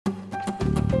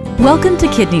Welcome to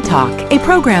Kidney Talk, a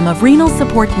program of Renal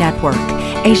Support Network,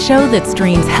 a show that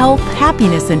streams health,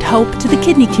 happiness, and hope to the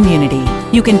kidney community.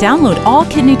 You can download all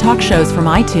Kidney Talk shows from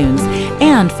iTunes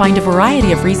and find a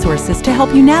variety of resources to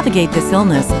help you navigate this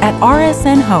illness at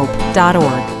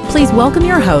rsnhope.org. Please welcome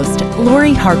your host,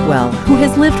 Lori Hartwell, who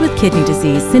has lived with kidney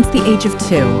disease since the age of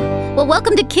 2. Well,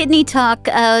 welcome to Kidney Talk.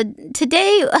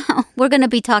 Today, we're going to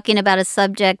be talking about a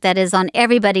subject that is on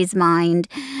everybody's mind,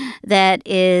 that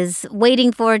is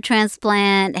waiting for a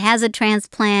transplant, has a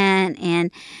transplant, and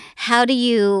how do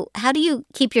you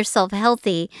keep yourself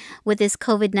healthy with this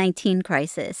COVID-19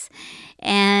 crisis?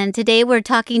 And today we're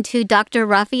talking to Dr.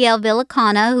 Rafael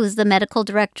Villicana, who's the medical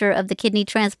director of the kidney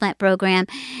transplant program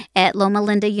at Loma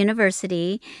Linda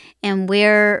University. And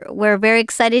we're very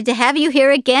excited to have you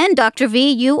here again, Dr.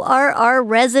 V. You are our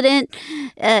resident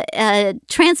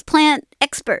transplant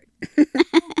expert.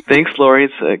 Thanks, Lori.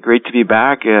 It's great to be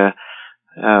back.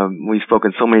 We've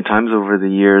spoken so many times over the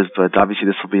years, but obviously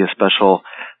this will be a special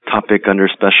topic under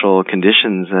special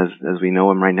conditions as we know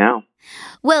them right now.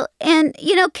 Well, and, can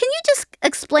you just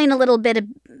explain a little bit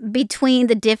between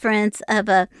the difference of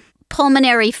a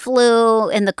pulmonary flu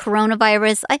and the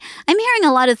coronavirus? I'm hearing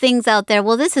a lot of things out there.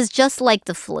 Well, this is just like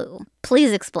the flu.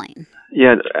 Please explain.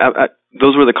 Yeah,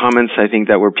 those were the comments I think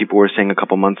that people were saying a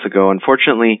couple months ago.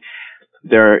 Unfortunately,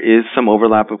 there is some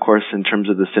overlap, of course, in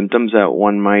terms of the symptoms that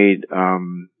one might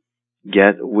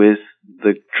get with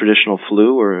the traditional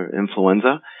flu or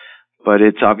influenza, but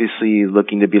it's obviously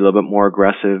looking to be a little bit more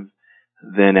aggressive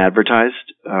than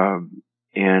advertised,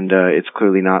 and it's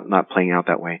clearly not playing out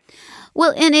that way.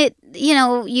 Well, and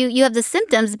you have the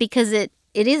symptoms because it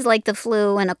is like the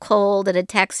flu and a cold that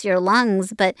attacks your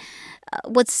lungs, but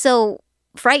what's so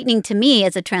frightening to me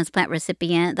as a transplant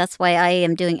recipient, that's why I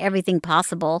am doing everything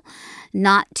possible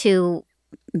not to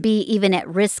be even at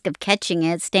risk of catching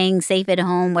it, staying safe at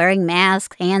home, wearing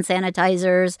masks, hand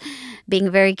sanitizers, being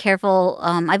very careful.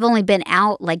 I've only been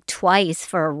out like twice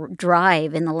for a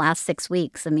drive in the last 6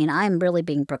 weeks. I mean, I'm really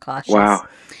being precautious. Wow.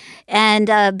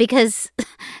 And because,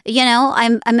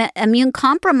 I'm immune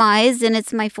compromised and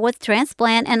it's my 4th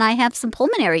transplant and I have some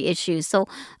pulmonary issues. So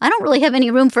I don't really have any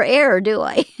room for error, do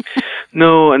I?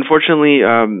 No, unfortunately,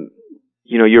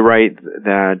 you're right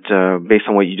that based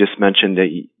on what you just mentioned, that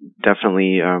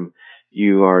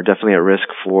you are definitely at risk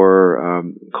for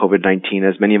COVID-19,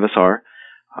 as many of us are.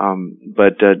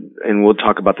 And we'll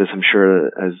talk about this, I'm sure,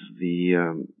 as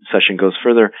the session goes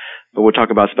further. But we'll talk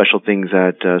about special things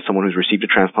that someone who's received a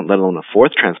transplant, let alone a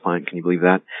 4th transplant, can you believe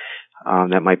that?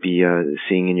 That might be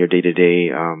seeing in your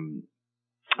day-to-day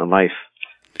life.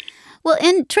 Well,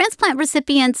 and transplant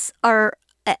recipients are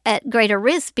at greater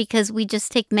risk because we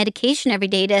just take medication every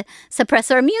day to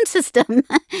suppress our immune system,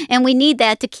 and we need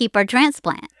that to keep our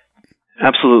transplant.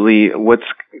 Absolutely. What's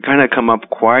kind of come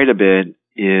up quite a bit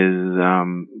is,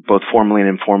 both formally and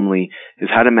informally, is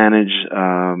how to manage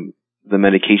the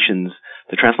medications,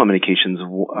 the transplant medications,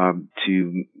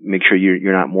 to make sure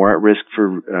you're not more at risk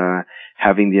for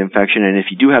having the infection, and if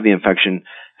you do have the infection,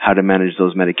 how to manage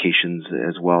those medications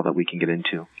as well that we can get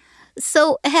into.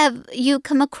 So have you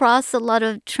come across a lot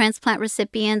of transplant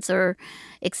recipients or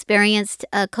experienced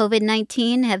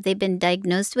COVID-19? Have they been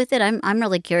diagnosed with it? I'm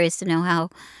really curious to know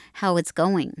how it's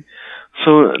going.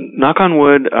 So knock on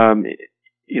wood,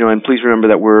 and please remember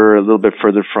that we're a little bit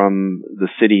further from the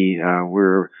city.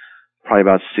 We're probably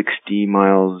about 60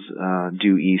 miles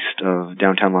due east of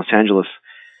downtown Los Angeles.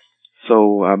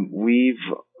 So we've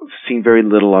seen very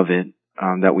little of it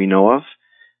that we know of.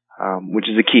 Which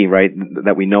is the key, right,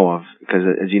 that we know of, because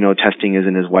as you know, testing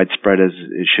isn't as widespread as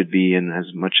it should be and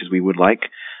as much as we would like,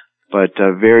 but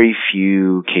very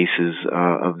few cases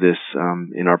of this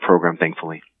in our program,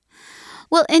 thankfully.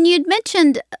 Well, and you'd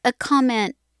mentioned a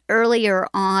comment earlier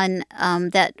on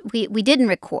that we didn't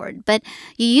record, but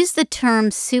you used the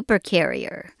term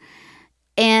supercarrier.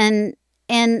 And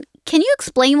can you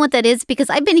explain what that is? Because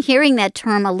I've been hearing that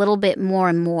term a little bit more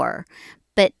and more,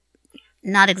 but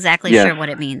not exactly sure what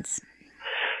it means.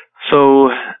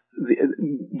 So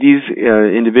these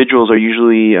individuals are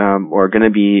usually or are going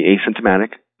to be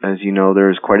asymptomatic. As you know,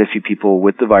 there's quite a few people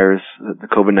with the virus, the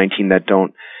COVID-19, that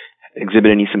don't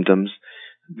exhibit any symptoms.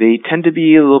 They tend to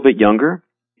be a little bit younger,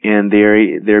 and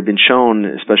they've been shown,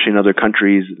 especially in other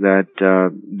countries, that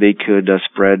they could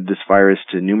spread this virus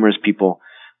to numerous people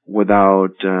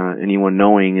without anyone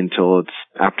knowing until it's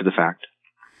after the fact.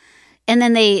 And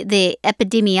then the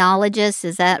epidemiologists,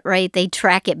 is that right? They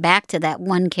track it back to that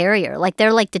one carrier. Like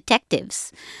they're like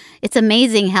detectives. It's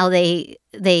amazing how they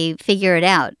figure it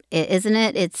out, isn't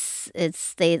it?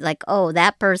 It's they like, oh,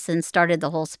 that person started the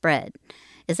whole spread.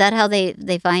 Is that how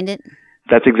they find it?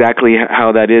 That's exactly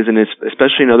how that is, and it's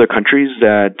especially in other countries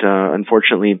that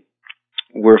unfortunately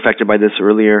were affected by this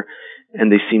earlier,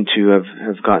 and they seem to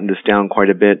have gotten this down quite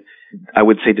a bit. I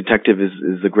would say detective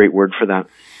is a great word for that.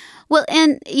 Well,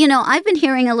 and, I've been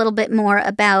hearing a little bit more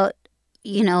about,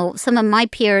 some of my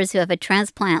peers who have a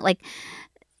transplant, like,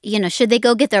 should they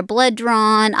go get their blood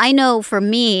drawn? I know for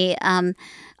me,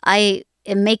 I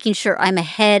am making sure I'm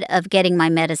ahead of getting my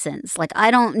medicines. Like,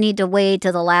 I don't need to wait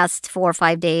till the last 4 or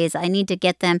 5 days. I need to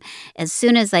get them as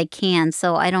soon as I can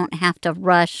so I don't have to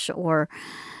rush or,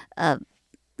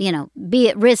 be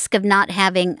at risk of not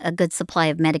having a good supply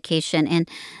of medication. And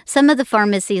some of the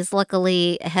pharmacies,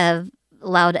 luckily, have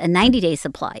allowed a 90-day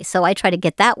supply. So I try to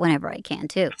get that whenever I can,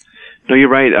 too. No, you're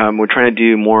right. We're trying to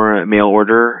do more mail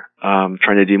order,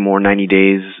 trying to do more 90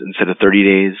 days instead of 30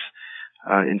 days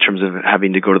in terms of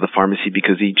having to go to the pharmacy,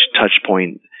 because each touch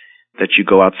point that you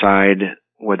go outside,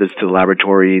 whether it's to the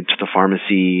laboratory, to the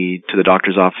pharmacy, to the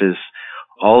doctor's office,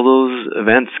 all those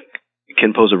events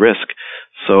can pose a risk.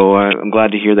 So I'm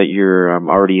glad to hear that you're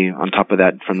already on top of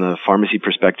that from the pharmacy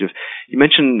perspective. You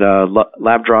mentioned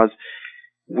lab draws.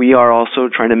 We are also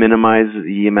trying to minimize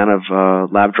the amount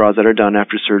of lab draws that are done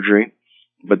after surgery,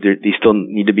 but they still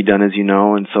need to be done, as you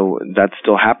know, and so that's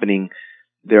still happening.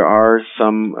 There are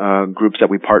some groups that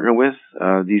we partner with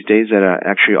these days that are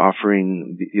actually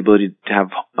offering the ability to have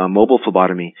mobile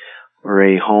phlebotomy, or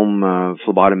a home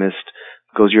phlebotomist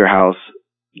goes to your house,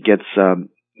 gets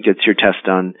your test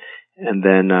done, and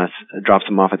then drops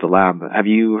them off at the lab. Have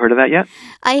you heard of that yet?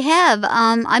 I have.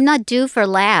 I'm not due for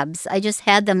labs. I just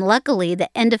had them, luckily, the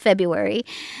end of February.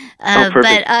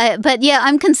 Perfect. But yeah,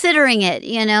 I'm considering it,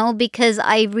 because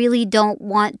I really don't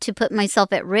want to put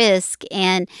myself at risk.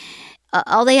 And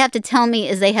all they have to tell me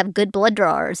is they have good blood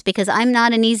drawers, because I'm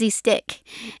not an easy stick.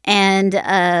 And,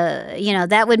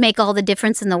 that would make all the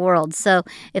difference in the world. So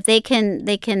if they can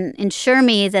ensure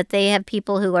me that they have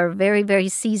people who are very, very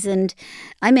seasoned,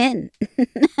 I'm in.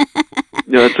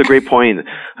 No, that's a great point.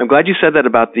 I'm glad you said that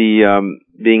about the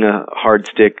being a hard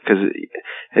stick, because,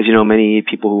 as you know, many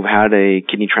people who've had a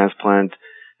kidney transplant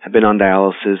have been on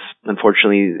dialysis.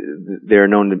 Unfortunately, they're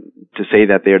known to say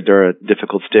that they're a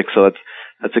difficult stick. So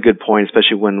that's a good point,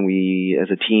 especially when we, as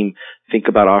a team, think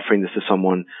about offering this to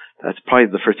someone. That's probably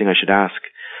the first thing I should ask.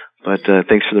 But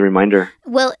thanks for the reminder.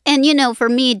 Well, and for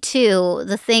me too,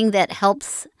 the thing that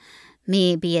helps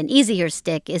me be an easier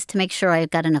stick is to make sure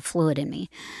I've got enough fluid in me.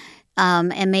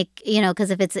 And make, because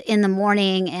if it's in the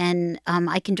morning and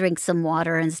I can drink some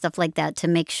water and stuff like that to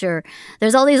make sure.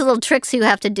 There's all these little tricks you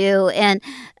have to do. And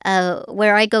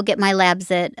where I go get my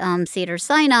labs at Cedar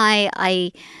Sinai,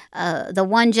 the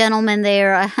one gentleman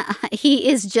there, he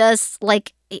is just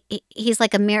like, he's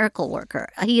like a miracle worker.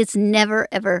 He has never,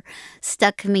 ever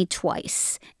stuck me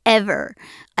twice, ever.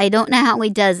 I don't know how he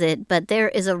does it, but there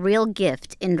is a real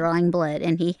gift in drawing blood,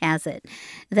 and he has it.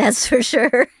 That's for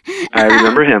sure. I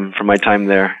remember him from my time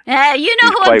there. You know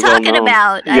who I'm talking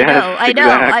about. Yes, I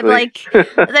know. Exactly. I'm like,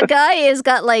 the guy has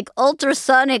got like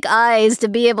ultrasonic eyes to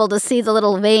be able to see the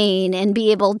little vein and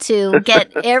be able to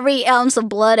get every ounce of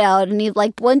blood out. And he,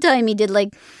 like, one time he did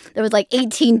like, there was like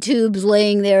 18 tubes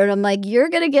laying there. And I'm like, you're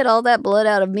going to get all that blood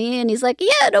out of me? And he's like,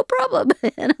 yeah, no problem.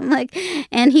 And I'm like,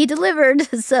 and he delivered.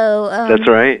 So that's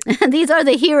right. These are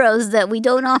the heroes that we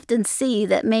don't often see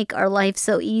that make our life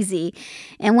so easy.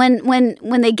 And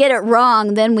when they get it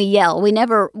wrong, then we yell. We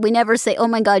never say, oh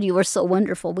my God, you were so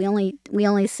wonderful. We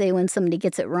only say when somebody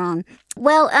gets it wrong.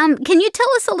 Well, can you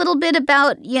tell us a little bit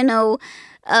about,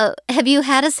 have you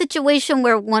had a situation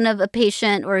where one of a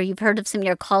patient, or you've heard of some of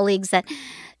your colleagues that,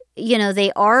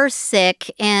 they are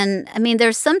sick, and I mean,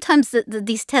 there's sometimes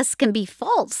these tests can be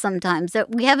false sometimes.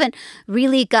 That we haven't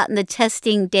really gotten the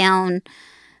testing down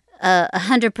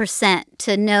 100%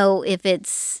 to know if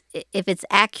it's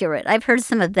accurate. I've heard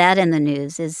some of that in the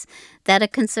news. Is that a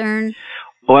concern?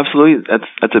 Oh, absolutely.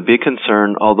 That's a big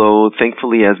concern. Although,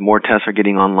 thankfully, as more tests are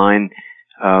getting online,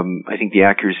 I think the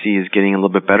accuracy is getting a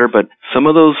little bit better. But some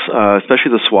of those,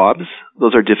 especially the swabs,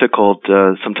 those are difficult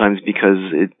sometimes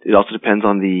because it also depends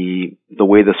on the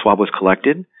way the swab was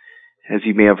collected, as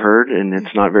you may have heard, and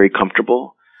it's not very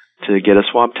comfortable to get a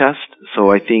swab test.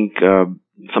 So I think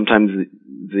sometimes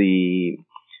the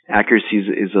accuracy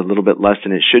is a little bit less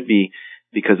than it should be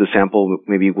because the sample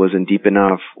maybe wasn't deep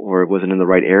enough or it wasn't in the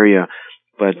right area.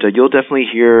 But you'll definitely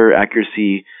hear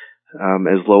accuracy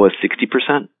as low as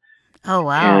 60%. Oh,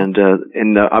 wow.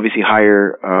 And obviously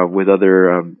higher with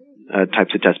other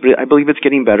types of tests. But I believe it's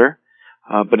getting better.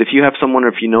 But if you have someone, or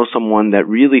if you know someone that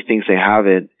really thinks they have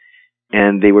it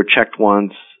and they were checked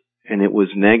once and it was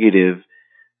negative,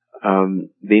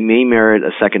 they may merit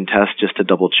a second test just to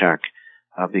double check.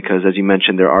 Because as you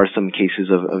mentioned, there are some cases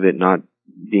of it not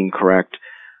being correct.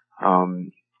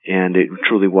 And it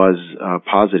truly was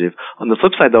positive. On the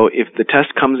flip side, though, if the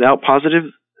test comes out positive,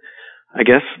 I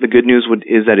guess the good news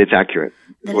is that it's accurate,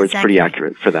 or it's pretty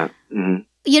accurate for that. Mm-hmm.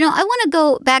 You know, I want to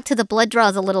go back to the blood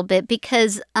draws a little bit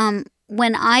because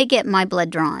when I get my blood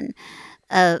drawn,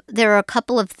 there are a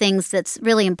couple of things that's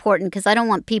really important because I don't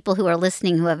want people who are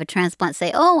listening who have a transplant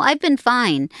say, oh, I've been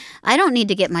fine. I don't need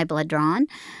to get my blood drawn.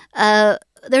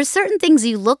 There's certain things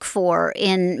you look for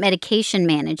in medication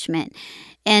management.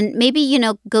 And maybe, you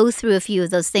know, go through a few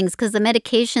of those things because the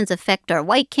medications affect our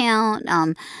white count,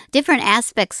 different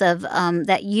aspects of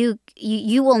that you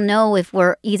will know if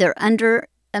we're either under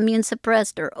immune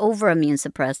suppressed or over immune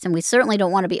suppressed. And we certainly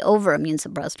don't want to be over immune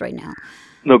suppressed right now.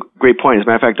 No, great point. As a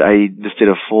matter of fact, I just did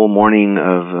a full morning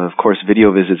of course,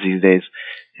 video visits these days.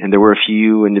 And there were a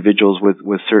few individuals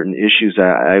with certain issues that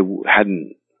I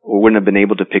hadn't or wouldn't have been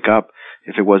able to pick up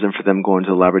if it wasn't for them going to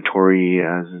the laboratory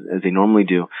as they normally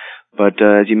do. But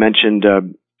as you mentioned,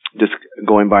 just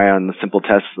going by on the simple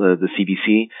tests, the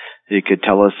CBC, it could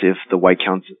tell us if the white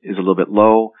count is a little bit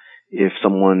low, if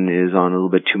someone is on a little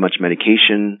bit too much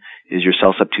medication, is your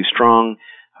cell sub too strong.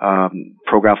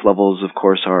 Prograf levels, of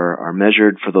course, are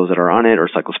measured for those that are on it, or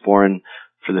cyclosporin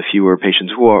for the fewer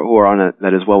patients who are on it.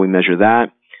 That as well, we measure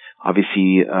that.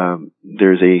 Obviously,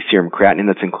 there's a serum creatinine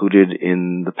that's included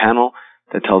in the panel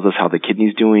that tells us how the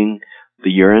kidney's doing. The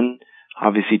urine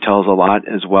obviously tells a lot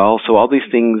as well. So all these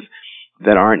things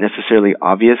that aren't necessarily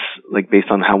obvious, like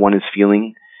based on how one is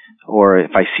feeling, or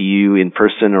if I see you in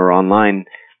person or online,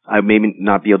 I may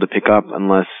not be able to pick up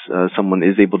unless someone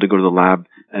is able to go to the lab,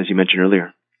 as you mentioned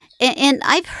earlier. And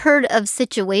I've heard of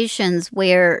situations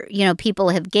where, you know, people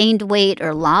have gained weight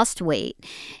or lost weight.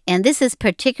 And this is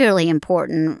particularly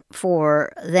important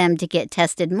for them to get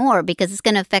tested more because it's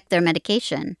going to affect their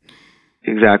medication.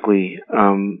 Exactly.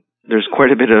 There's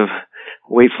quite a bit of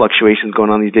weight fluctuations going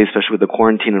on these days, especially with the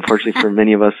quarantine. Unfortunately, for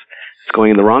many of us, it's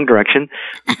going in the wrong direction.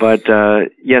 But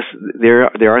yes, there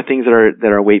are things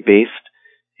that are weight based,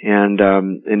 and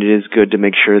it is good to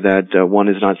make sure that one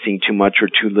is not seeing too much or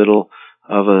too little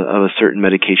of a certain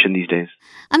medication these days.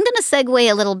 I'm going to segue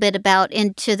a little bit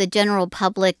into the general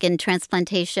public and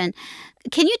transplantation.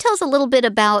 Can you tell us a little bit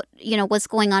about, you know, what's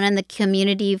going on in the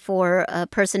community for a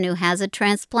person who has a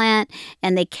transplant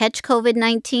and they catch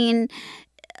COVID-19?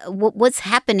 What's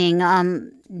happening?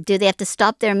 Do they have to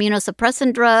stop their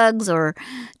immunosuppressant drugs, or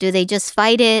do they just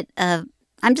fight it?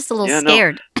 I'm just a little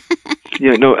scared.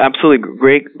 No, absolutely.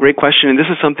 Great question. And this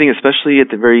is something, especially at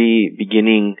the very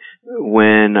beginning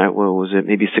when, what was it,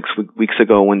 maybe 6 weeks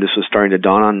ago when this was starting to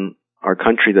dawn on our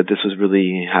country that this was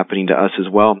really happening to us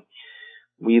as well.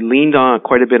 We leaned on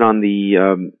quite a bit on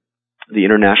the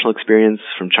international experience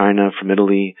from China, from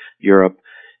Italy, Europe,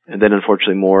 and then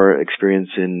unfortunately more experience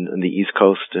in the East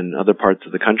Coast and other parts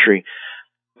of the country.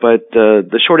 But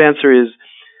the short answer is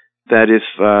that if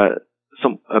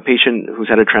a patient who's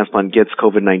had a transplant gets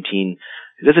COVID-19,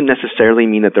 it doesn't necessarily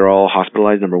mean that they're all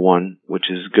hospitalized, number one, which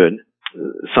is good.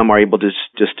 Some are able to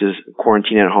just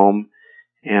quarantine at home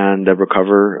and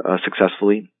recover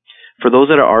successfully. For those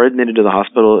that are admitted to the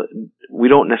hospital, we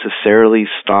don't necessarily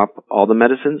stop all the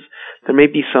medicines. There may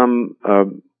be some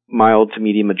mild to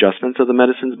medium adjustments of the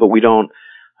medicines, but we don't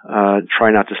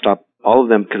try not to stop all of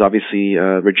them because obviously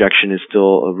rejection is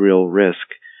still a real risk.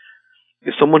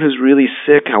 If someone who's really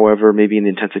sick, however, maybe in the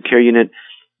intensive care unit,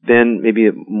 then maybe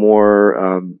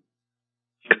more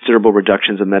considerable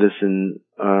reductions of medicine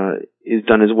is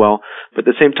done as well. But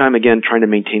at the same time, again, trying to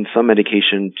maintain some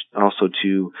medication also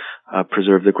to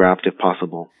preserve the graft if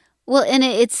possible. Well, and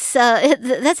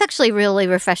that's actually really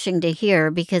refreshing to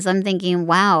hear because I'm thinking,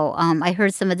 wow, I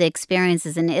heard some of the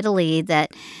experiences in Italy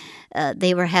that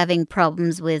they were having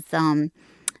problems with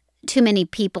too many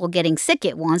people getting sick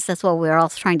at once. That's why we were all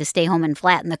trying to stay home and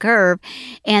flatten the curve.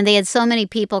 And they had so many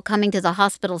people coming to the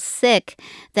hospital sick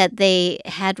that they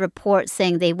had reports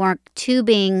saying they weren't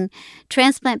tubing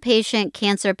transplant patient,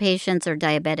 cancer patients, or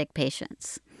diabetic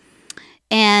patients.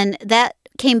 And that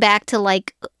came back to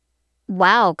like,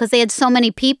 wow, because they had so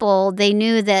many people, they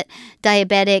knew that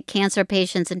diabetic, cancer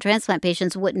patients, and transplant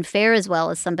patients wouldn't fare as well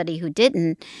as somebody who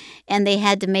didn't, and they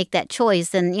had to make that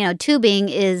choice. And, you know, tubing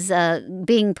is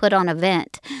being put on a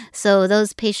vent, so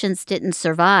those patients didn't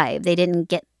survive. They didn't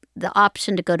get the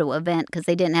option to go to a vent because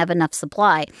they didn't have enough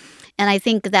supply. And I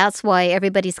think that's why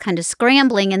everybody's kind of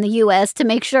scrambling in the U.S. to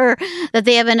make sure that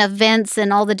they have enough vents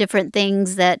and all the different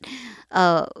things that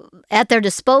at their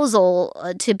disposal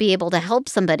to be able to help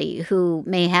somebody who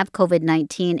may have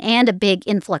COVID-19 and a big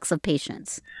influx of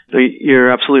patients. So you're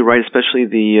absolutely right, especially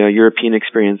the European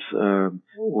experience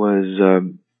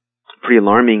was pretty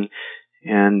alarming.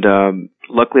 And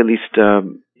luckily, at least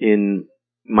in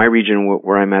my region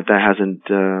where I'm at, that hasn't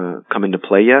come into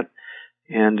play yet.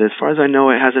 And as far as I know,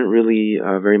 it hasn't really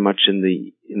very much in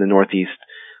the Northeast,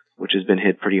 which has been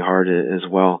hit pretty hard as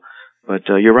well. But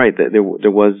you're right, that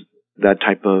there was that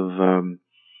type of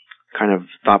kind of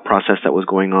thought process that was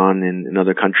going on in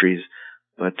other countries,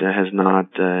 but has not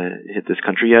hit this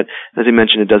country yet. As I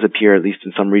mentioned, it does appear, at least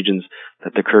in some regions,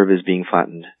 that the curve is being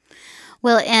flattened.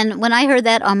 Well, and when I heard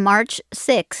that on March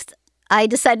 6th, I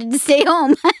decided to stay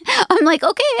home. I'm like,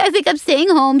 okay, I think I'm staying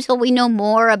home till we know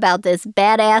more about this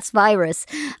badass virus.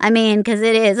 I mean, because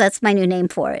that's my new name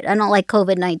for it. I don't like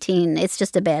COVID-19. It's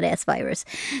just a badass virus.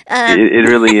 It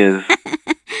really is.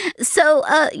 So,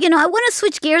 I want to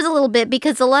switch gears a little bit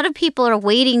because a lot of people are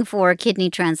waiting for a kidney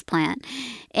transplant.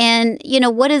 And,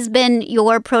 what has been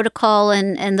your protocol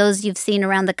and those you've seen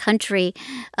around the country?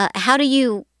 How do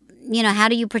you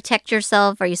protect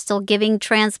yourself? Are you still giving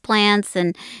transplants?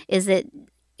 And is it,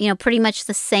 pretty much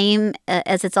the same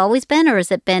as it's always been, or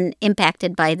has it been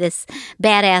impacted by this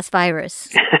badass virus?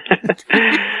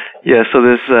 Yeah, so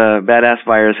this badass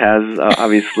virus has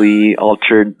obviously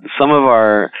altered some of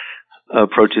our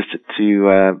approaches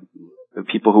to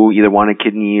people who either want a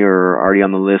kidney or are already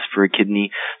on the list for a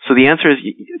kidney. So the answer is,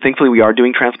 thankfully, we are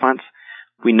doing transplants.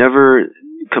 We never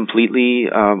completely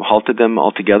halted them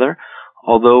altogether,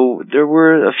 although there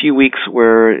were a few weeks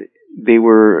where they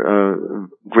were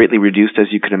greatly reduced, as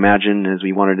you can imagine, as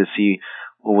we wanted to see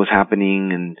what was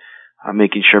happening and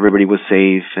making sure everybody was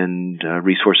safe and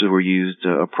resources were used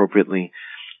appropriately.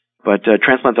 But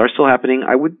transplants are still happening.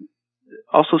 I would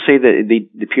also say that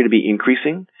they appear to be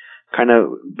increasing, kind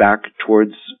of back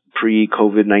towards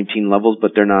pre-COVID-19 levels,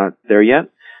 but they're not there yet.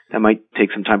 That might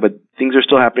take some time, but things are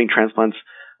still happening. Transplants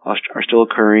are still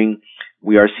occurring.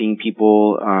 We are seeing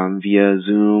people via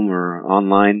Zoom or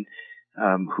online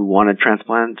who want a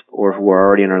transplant or who are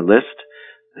already on our list,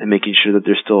 and making sure that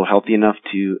they're still healthy enough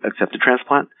to accept a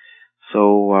transplant.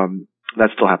 So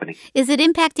that's still happening. Is it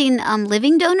impacting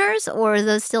living donors, or are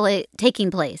those still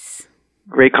taking place?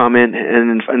 Great comment.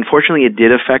 And unfortunately, it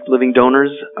did affect living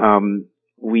donors.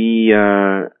 We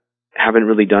haven't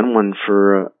really done one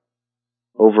for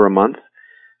over a month,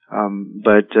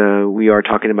 but we are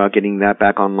talking about getting that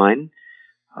back online.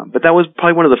 But that was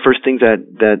probably one of the first things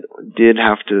that did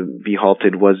have to be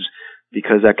halted, was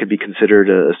because that could be considered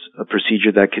a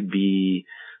procedure that could be,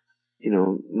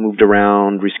 moved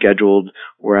around, rescheduled,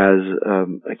 whereas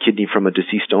a kidney from a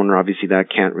deceased donor, obviously that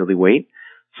can't really wait.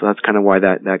 So that's kind of why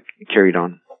that carried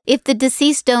on. If the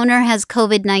deceased donor has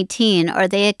COVID-19, are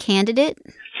they a candidate?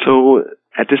 So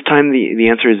at this time, the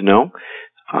answer is no.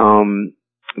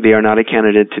 They are not a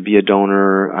candidate to be a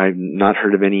donor. I've not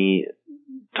heard of any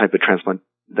type of transplant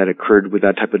that occurred with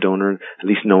that type of donor, at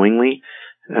least knowingly,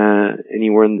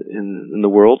 anywhere in the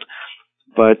world.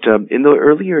 But in the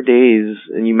earlier days,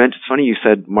 and it's funny you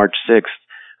said March 6th,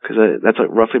 because that's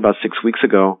roughly about 6 weeks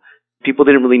ago, people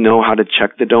didn't really know how to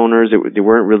check the donors. There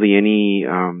weren't really any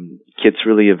kits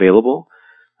really available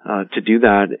to do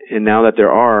that. And now that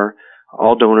there are,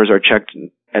 all donors are checked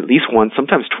at least once,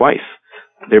 sometimes twice.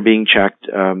 They're being checked,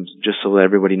 just so that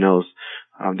everybody knows.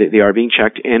 They are being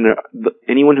checked. And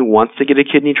anyone who wants to get a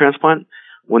kidney transplant,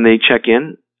 when they check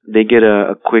in, they get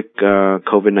a quick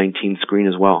COVID-19 screen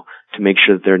as well to make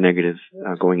sure that they're negative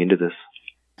going into this.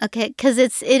 Okay, because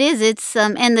it's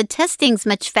and the testing's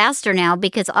much faster now,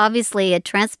 because obviously a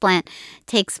transplant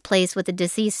takes place with a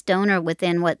deceased donor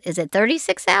within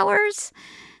 36 hours?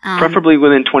 Preferably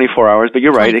within 24 hours, but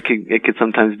you're right, it could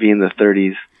sometimes be in the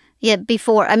 30s. Yeah,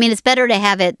 before. I mean, it's better to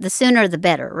have it, the sooner the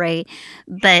better, right?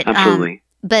 But absolutely.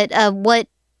 What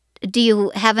do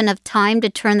you have enough time to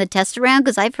turn the test around?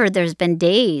 Because I've heard there's been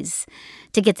days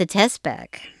to get the test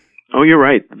back. Oh, you're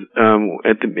right.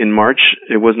 In March,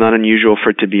 it was not unusual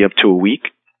for it to be up to a week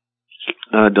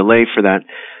delay for that.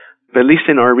 But at least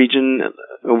in our region,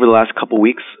 over the last couple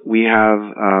weeks, we have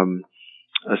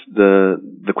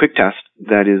the quick test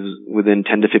that is within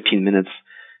 10 to 15 minutes,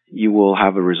 you will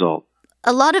have a result.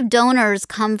 A lot of donors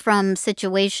come from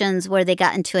situations where they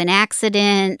got into an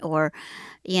accident or,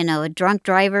 drunk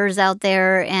drivers out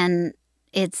there, and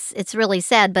it's really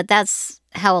sad, but that's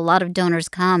how a lot of donors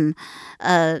come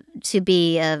to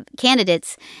be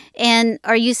candidates. And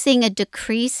are you seeing a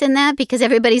decrease in that because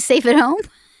everybody's safe at home?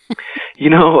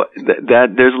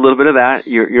 That there's a little bit of that.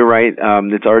 You're right.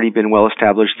 It's already been well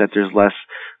established that there's less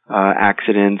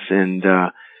accidents and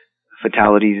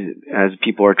fatalities as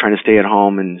people are trying to stay at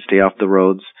home and stay off the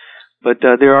roads. But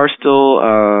there are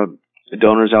still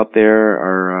donors out there.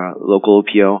 Our local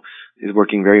OPO is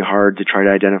working very hard to try to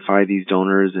identify these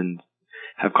donors and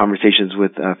have conversations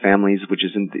with families, which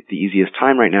isn't the easiest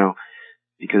time right now,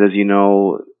 because as you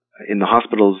know, in the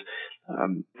hospitals,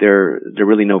 there are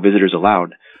really no visitors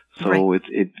allowed. So Right.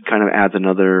 it kind of adds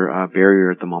another barrier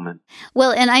at the moment.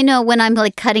 Well, and I know when I'm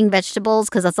like cutting vegetables,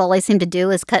 because that's all I seem to do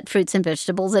is cut fruits and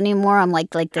vegetables anymore. I'm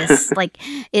like this,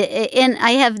 and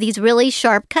I have these really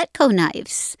sharp Cutco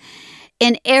knives.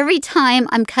 And every time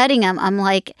I'm cutting them,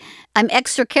 I'm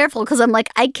extra careful because I'm like,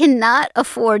 I cannot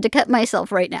afford to cut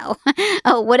myself right now.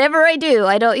 Whatever I do,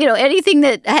 I don't, anything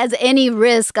that has any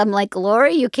risk, I'm like,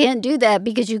 Lori, you can't do that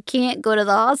because you can't go to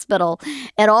the hospital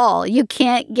at all. You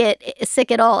can't get sick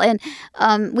at all. And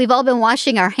we've all been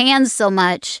washing our hands so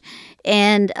much.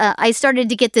 And I started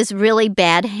to get this really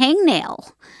bad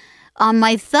hangnail on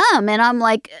my thumb. And I'm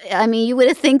like, I mean, you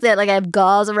would think that like I have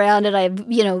gauze around it. I have,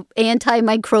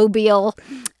 antimicrobial,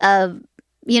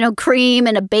 cream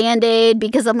and a Band-Aid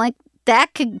because I'm like,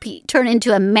 that could turn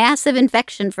into a massive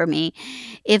infection for me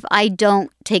if I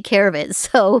don't take care of it.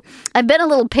 So I've been a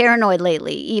little paranoid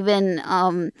lately, even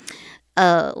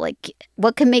like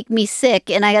what can make me sick.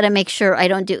 And I got to make sure I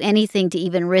don't do anything to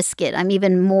even risk it. I'm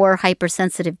even more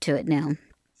hypersensitive to it now.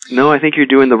 No, I think you're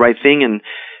doing the right thing. And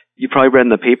you probably read in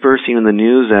the paper, seen in the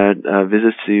news that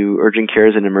visits to urgent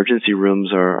cares and emergency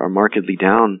rooms are markedly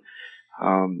down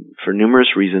for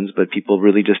numerous reasons, but people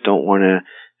really just don't want to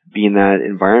be in that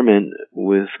environment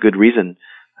with good reason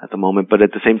at the moment. But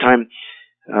at the same time,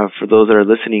 for those that are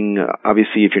listening,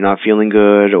 obviously if you're not feeling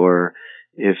good or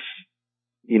if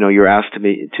you're asked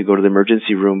to go to the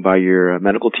emergency room by your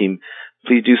medical team,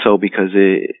 please do so because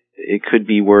it could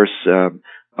be worse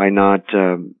by not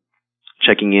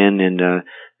checking in and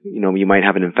you might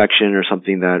have an infection or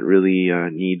something that really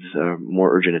needs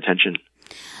more urgent attention.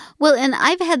 Well, and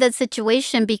I've had that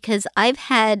situation because I've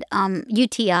had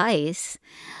UTIs.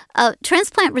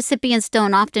 Transplant recipients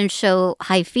don't often show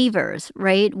high fevers,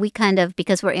 right? We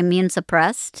because we're immune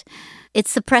suppressed, it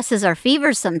suppresses our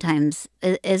fevers sometimes.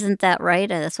 Isn't that right?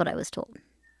 That's what I was told.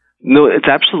 No, it's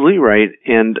absolutely right.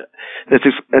 And that's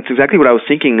exactly what I was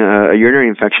thinking, a urinary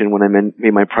infection when I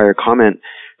made my prior comment,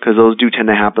 because those do tend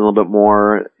to happen a little bit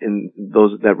more in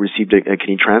those that received a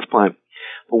kidney transplant.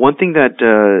 But one thing that,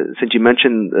 since you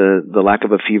mentioned the lack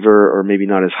of a fever or maybe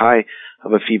not as high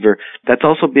of a fever, that's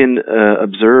also been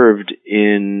observed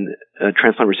in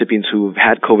transplant recipients who've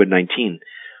had COVID-19.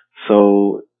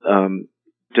 So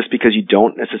just because you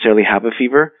don't necessarily have a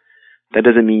fever, that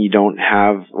doesn't mean you don't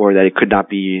have or that it could not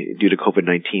be due to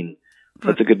COVID-19. So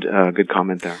that's a good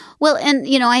comment there. Well, and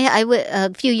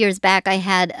a few years back I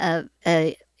had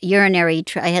a urinary.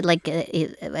 I had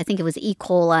I think it was E.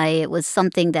 coli. It was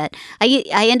something that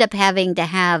I end up having to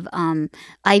have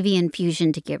IV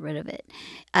infusion to get rid of it.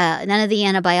 None of the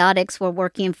antibiotics were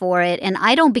working for it, and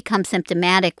I don't become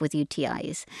symptomatic with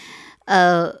UTIs.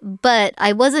 But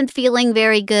I wasn't feeling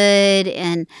very good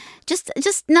and just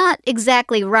not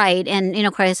exactly right.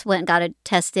 And, Chris went and got it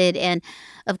tested. And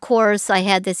of course I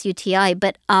had this UTI,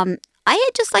 but, I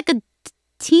had just like a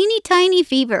teeny tiny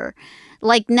fever,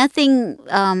 like nothing,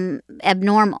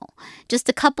 abnormal, just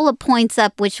a couple of points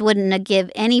up, which wouldn't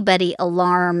give anybody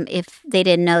alarm if they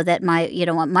didn't know that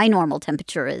what my normal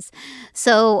temperature is.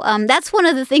 So, that's one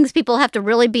of the things people have to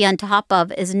really be on top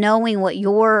of is knowing what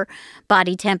your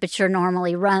body temperature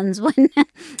normally runs when,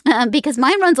 because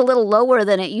mine runs a little lower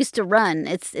than it used to run.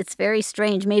 It's very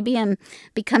strange. Maybe I'm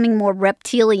becoming more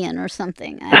reptilian or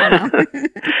something. I don't know.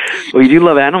 Well, you do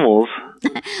love animals.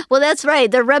 Well, that's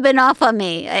right. They're rubbing off on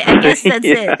me. I guess that's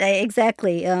Yeah. it.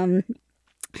 Exactly.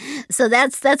 So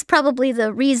that's probably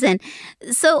the reason.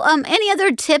 So, any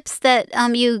other tips that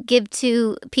you give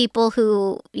to people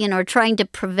who are trying to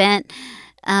prevent?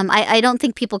 I don't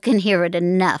think people can hear it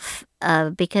enough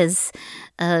because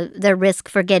their risk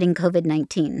for getting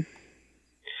COVID-19.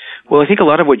 Well, I think a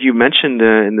lot of what you mentioned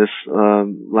in this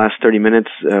last 30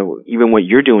 minutes, even what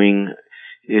you're doing,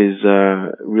 is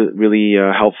really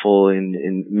helpful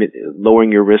in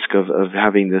lowering your risk of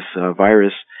having this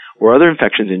virus or other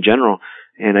infections in general.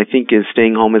 And I think is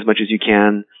staying home as much as you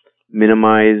can,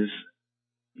 minimize,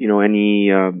 any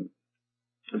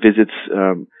visits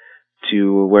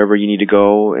to wherever you need to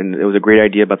go. And it was a great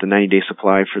idea about the 90-day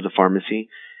supply for the pharmacy.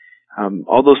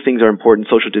 All those things are important.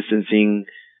 Social distancing,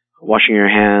 washing your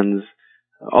hands,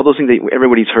 all those things that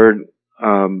everybody's heard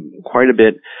quite a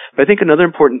bit. But I think another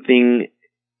important thing,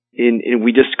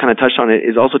 we just kind of touched on it,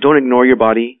 is also don't ignore your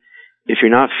body. If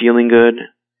you're not feeling good,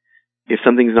 if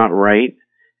something's not right,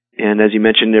 and as you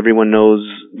mentioned, everyone knows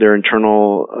their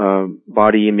internal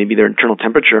body and maybe their internal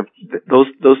temperature.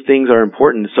 Those things are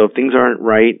important. So if things aren't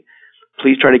right,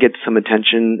 please try to get some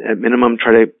attention. At minimum,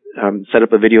 try to set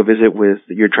up a video visit with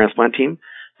your transplant team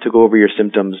to go over your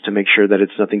symptoms to make sure that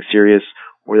it's nothing serious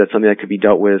or that's something that could be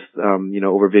dealt with,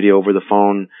 over video, over the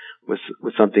phone, with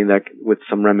something with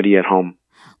some remedy at home.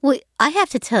 Well, I have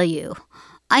to tell you,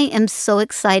 I am so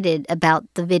excited about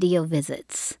the video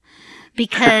visits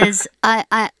because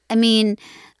I mean,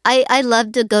 I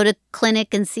love to go to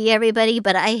clinic and see everybody,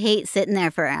 but I hate sitting there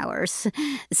for hours.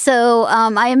 So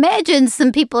I imagine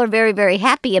some people are very, very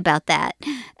happy about that,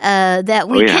 that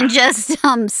we can just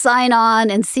sign on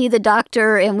and see the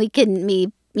doctor, and we can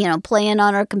be, playing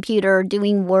on our computer,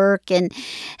 doing work. And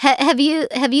have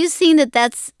you seen that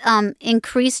that's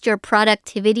increased your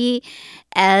productivity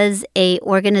as a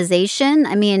organization?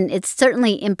 I mean, it's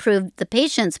certainly improved the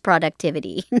patient's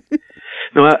productivity.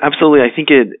 No, absolutely. I think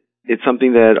it's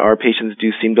something that our patients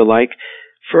do seem to like.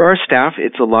 For our staff,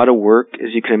 it's a lot of work,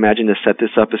 as you can imagine, to set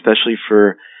this up, especially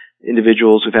for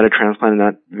individuals who've had a transplant and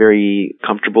not very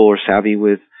comfortable or savvy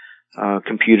with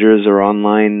computers or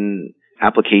online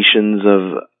applications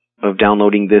of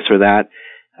downloading this or that.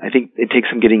 I think it takes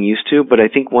some getting used to, but I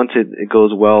think once it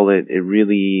goes well, it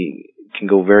really can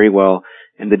go very well,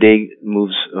 and the day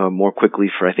moves more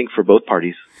quickly for both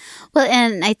parties. Well,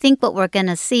 and I think what we're going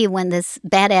to see when this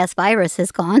badass virus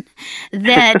is gone,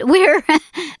 that we're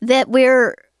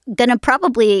going to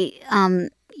probably,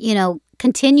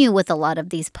 continue with a lot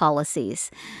of these policies,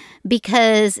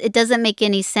 because it doesn't make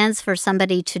any sense for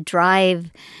somebody to drive,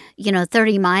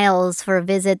 30 miles for a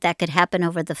visit that could happen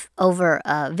over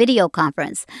a video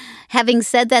conference. Having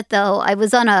said that, though, I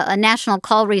was on a national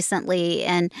call recently,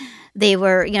 and they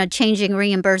were, changing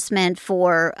reimbursement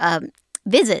for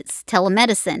visits,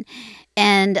 telemedicine.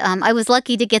 And I was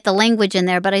lucky to get the language in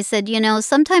there, but I said,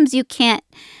 sometimes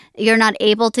you're not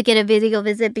able to get a video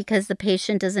visit because the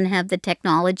patient doesn't have the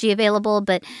technology available,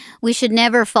 but we should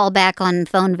never fall back on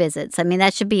phone visits. I mean,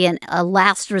 that should be a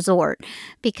last resort,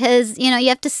 because, you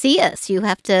have to see us. You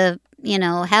have to,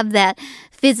 have that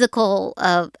physical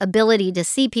ability to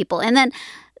see people. And then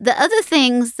the other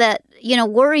things that,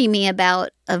 worry me about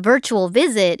a virtual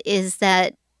visit is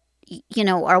that,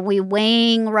 are we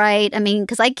weighing right? I mean,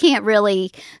 because I can't really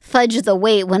fudge the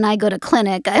weight when I go to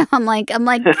clinic. I'm like, come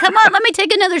on, let me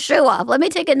take another shoe off. Let me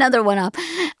take another one off.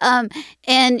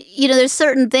 And, there's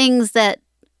certain things that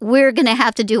we're going to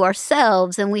have to do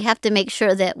ourselves, and we have to make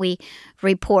sure that we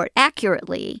report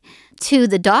accurately to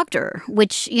the doctor,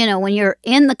 which, when you're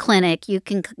in the clinic, you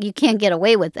can't get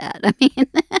away with that. I mean,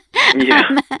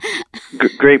 yeah,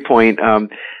 great point.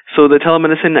 So the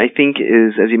telemedicine, I think,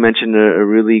 is, as you mentioned, a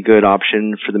really good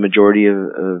option for the majority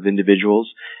of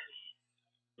individuals.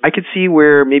 I could see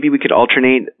where maybe we could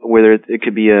alternate, whether it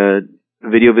could be a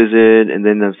video visit and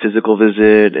then a physical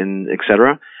visit, and et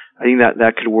cetera. I think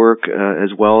that could work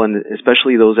as well, and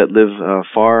especially those that live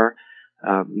far.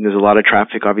 There's a lot of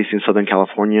traffic, obviously, in Southern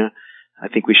California. I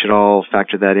think we should all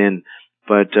factor that in.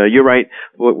 But you're right.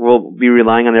 We'll be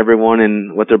relying on everyone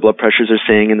and what their blood pressures are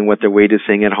saying and what their weight is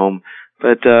saying at home.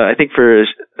 But I think for a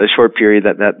short period,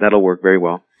 that'll work very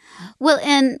well. Well,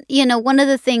 and, one of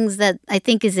the things that I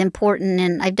think is important,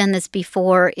 and I've done this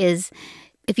before, is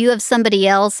if you have somebody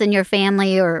else in your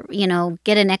family, or,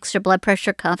 get an extra blood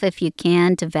pressure cuff if you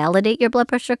can, to validate your blood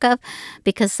pressure cuff,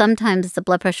 because sometimes the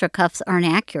blood pressure cuffs aren't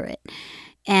accurate.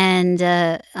 And,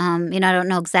 I don't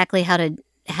know exactly how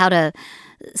to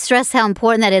stress how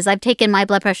important that is. I've taken my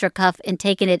blood pressure cuff and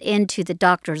taken it into the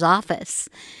doctor's office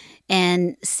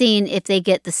and seen if they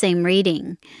get the same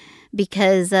reading,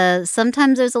 because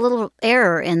sometimes there's a little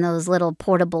error in those little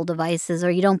portable devices, or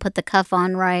you don't put the cuff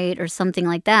on right or something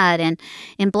like that. And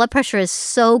blood pressure is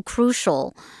so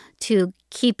crucial to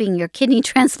keeping your kidney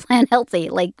transplant healthy.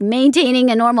 Like,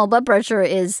 maintaining a normal blood pressure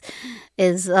is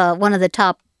one of the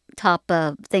top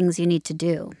things you need to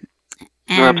do.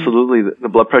 No, absolutely. The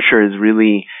blood pressure is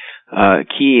really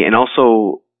key, and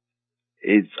also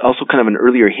it's also kind of an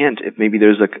earlier hint if maybe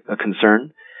there's a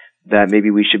concern that maybe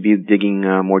we should be digging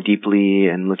more deeply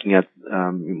and looking at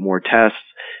more tests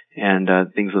and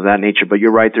things of that nature. But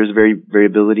you're right, there's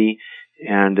variability,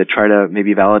 and to try to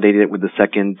maybe validate it with the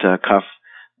second cuff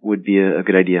would be a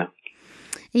good idea.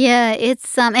 Yeah,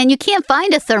 it's and you can't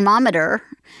find a thermometer.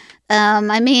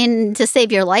 To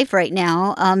save your life right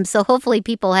now. So hopefully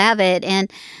people have it.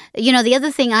 And, the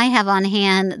other thing I have on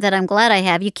hand that I'm glad I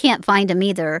have, you can't find them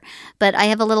either, but I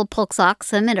have a little pulse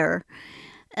oximeter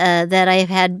that I've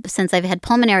had since I've had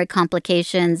pulmonary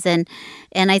complications. And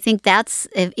I think that's,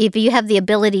 if you have the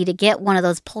ability to get one of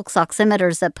those pulse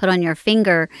oximeters that put on your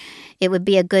finger, it would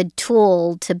be a good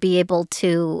tool to be able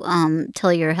to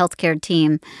tell your healthcare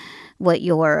team what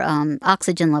your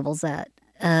oxygen level's at.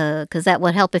 Because that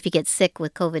would help if you get sick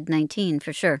with COVID-19,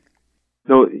 for sure.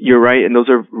 No, you're right, and those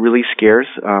are really scarce.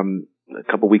 A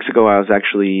couple weeks ago, I was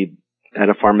actually at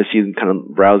a pharmacy and kind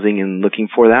of browsing and looking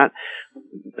for that.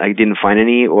 I didn't find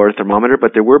any, or a thermometer,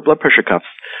 but there were blood pressure cuffs.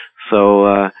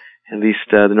 So, At least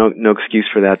no excuse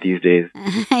for that these days.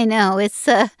 I know. It's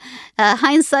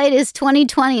hindsight is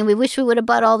 2020. We wish we would have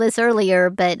bought all this earlier,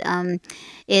 but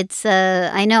it's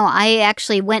I know. I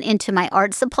actually went into my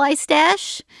art supply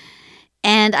stash,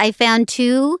 and I found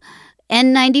 2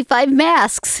 N95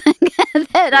 masks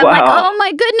that I'm like, oh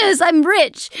my goodness, I'm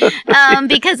rich,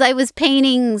 because I was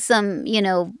painting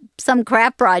some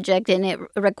craft project and it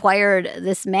required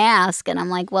this mask, and I'm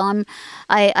like, well,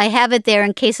 I have it there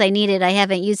in case I need it. I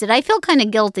haven't used it. I feel kind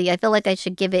of guilty. I feel like I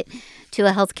should give it to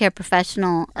a healthcare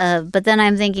professional, but then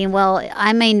I'm thinking, well,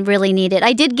 I may really need it.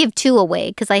 I did give 2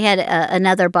 away because I had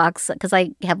another box because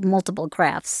I have multiple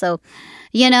crafts. So,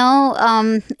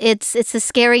 it's a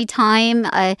scary time.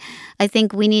 I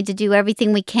think we need to do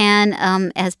everything we can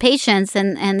as patients.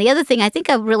 And the other thing I think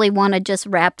I really want to just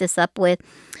wrap this up with,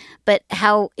 but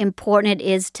how important it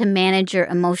is to manage your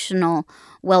emotional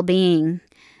well-being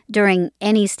during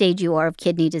any stage you are of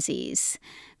kidney disease,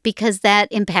 because that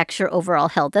impacts your overall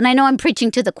health. And I know I'm preaching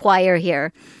to the choir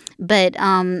here, but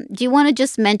do you want to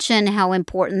just mention how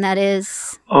important that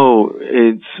is? Oh,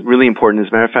 it's really important.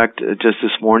 As a matter of fact, just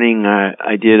this morning,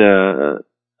 I did a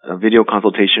video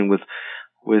consultation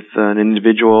with an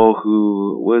individual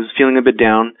who was feeling a bit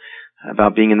down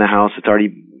about being in the house.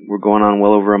 We're going on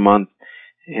well over a month,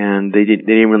 and they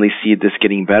didn't really see this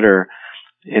getting better.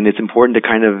 And it's important to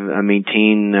kind of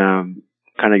maintain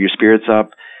kind of your spirits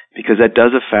up, because that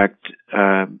does affect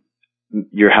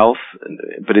your health.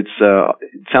 But it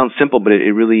sounds simple, but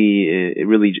it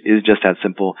really is just that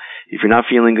simple. If you're not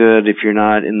feeling good, if you're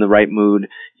not in the right mood,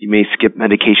 you may skip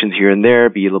medications here and there,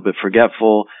 be a little bit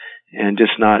forgetful, and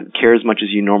just not care as much as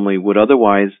you normally would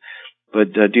otherwise.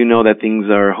 But do know that things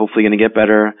are hopefully going to get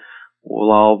better.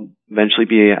 We'll all eventually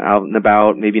be out and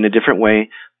about, maybe in a different way,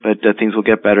 but things will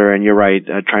get better. And you're right,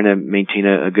 trying to maintain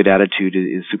a good attitude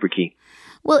is super key.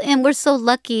 Well, and we're so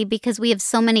lucky because we have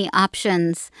so many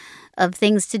options of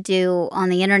things to do on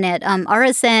the internet.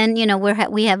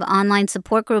 RSN, we have online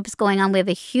support groups going on. We have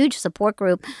a huge support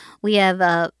group. We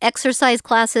have exercise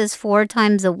classes 4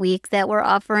 times a week that we're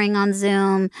offering on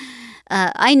Zoom.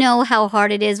 I know how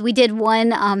hard it is. We did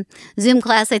one Zoom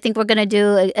class. I think we're going to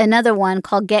do another one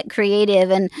called Get Creative.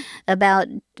 And about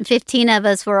 15 of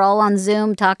us were all on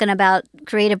Zoom talking about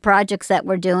creative projects that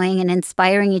we're doing and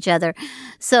inspiring each other.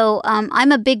 So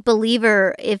I'm a big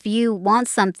believer, if you want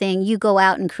something, you go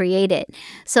out and create it.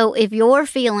 So if you're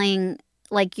feeling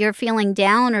like you're feeling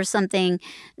down or something,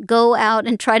 go out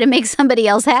and try to make somebody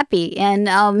else happy,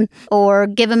 and or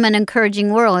give them an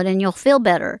encouraging word, and you'll feel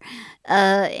better.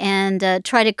 And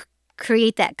try to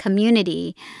create that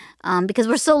community, because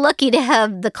we're so lucky to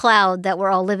have the cloud that we're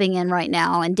all living in right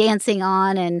now and dancing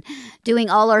on and doing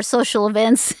all our social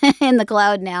events in the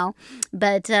cloud now.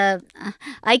 But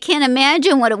I can't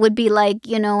imagine what it would be like,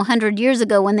 100 years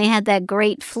ago when they had that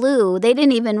great flu. They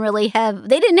didn't have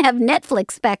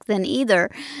Netflix back then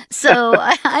either. So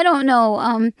I don't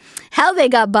know how they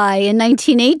got by in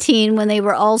 1918 when they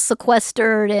were all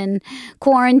sequestered and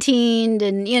quarantined,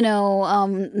 and,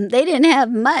 they didn't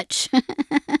have much.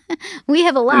 We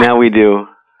have a lot. Now we do.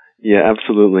 Yeah,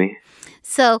 absolutely.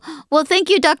 So, well, thank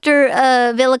you, Dr.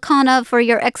 Villicana, for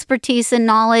your expertise and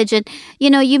knowledge. And,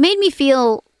 you made me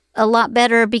feel a lot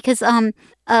better because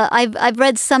I've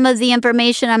read some of the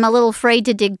information. I'm a little afraid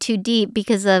to dig too deep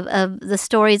because of the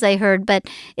stories I heard. But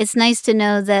it's nice to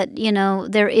know that,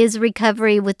 there is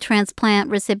recovery with transplant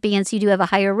recipients. You do have a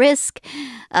higher risk,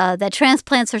 that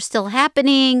transplants are still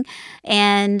happening.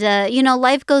 And,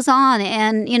 life goes on.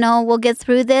 And, we'll get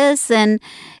through this. And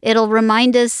it'll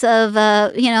remind us of,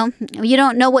 you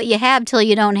don't know what you have till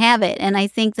you don't have it. And I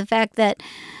think the fact that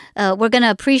we're going to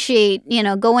appreciate,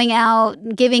 going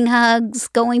out, giving hugs,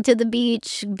 going to the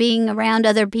beach, being around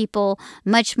other people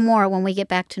much more when we get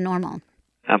back to normal.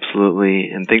 Absolutely.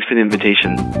 And thanks for the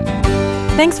invitation.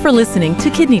 Thanks for listening to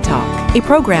Kidney Talk, a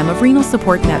program of Renal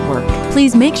Support Network.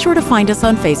 Please make sure to find us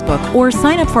on Facebook or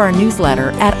sign up for our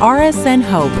newsletter at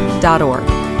rsnhope.org.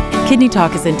 Kidney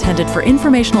Talk is intended for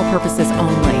informational purposes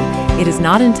only. It is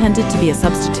not intended to be a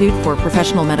substitute for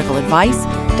professional medical advice,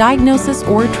 diagnosis,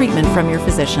 or treatment from your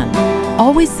physician.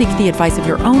 Always seek the advice of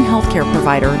your own healthcare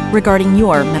provider regarding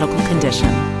your medical condition.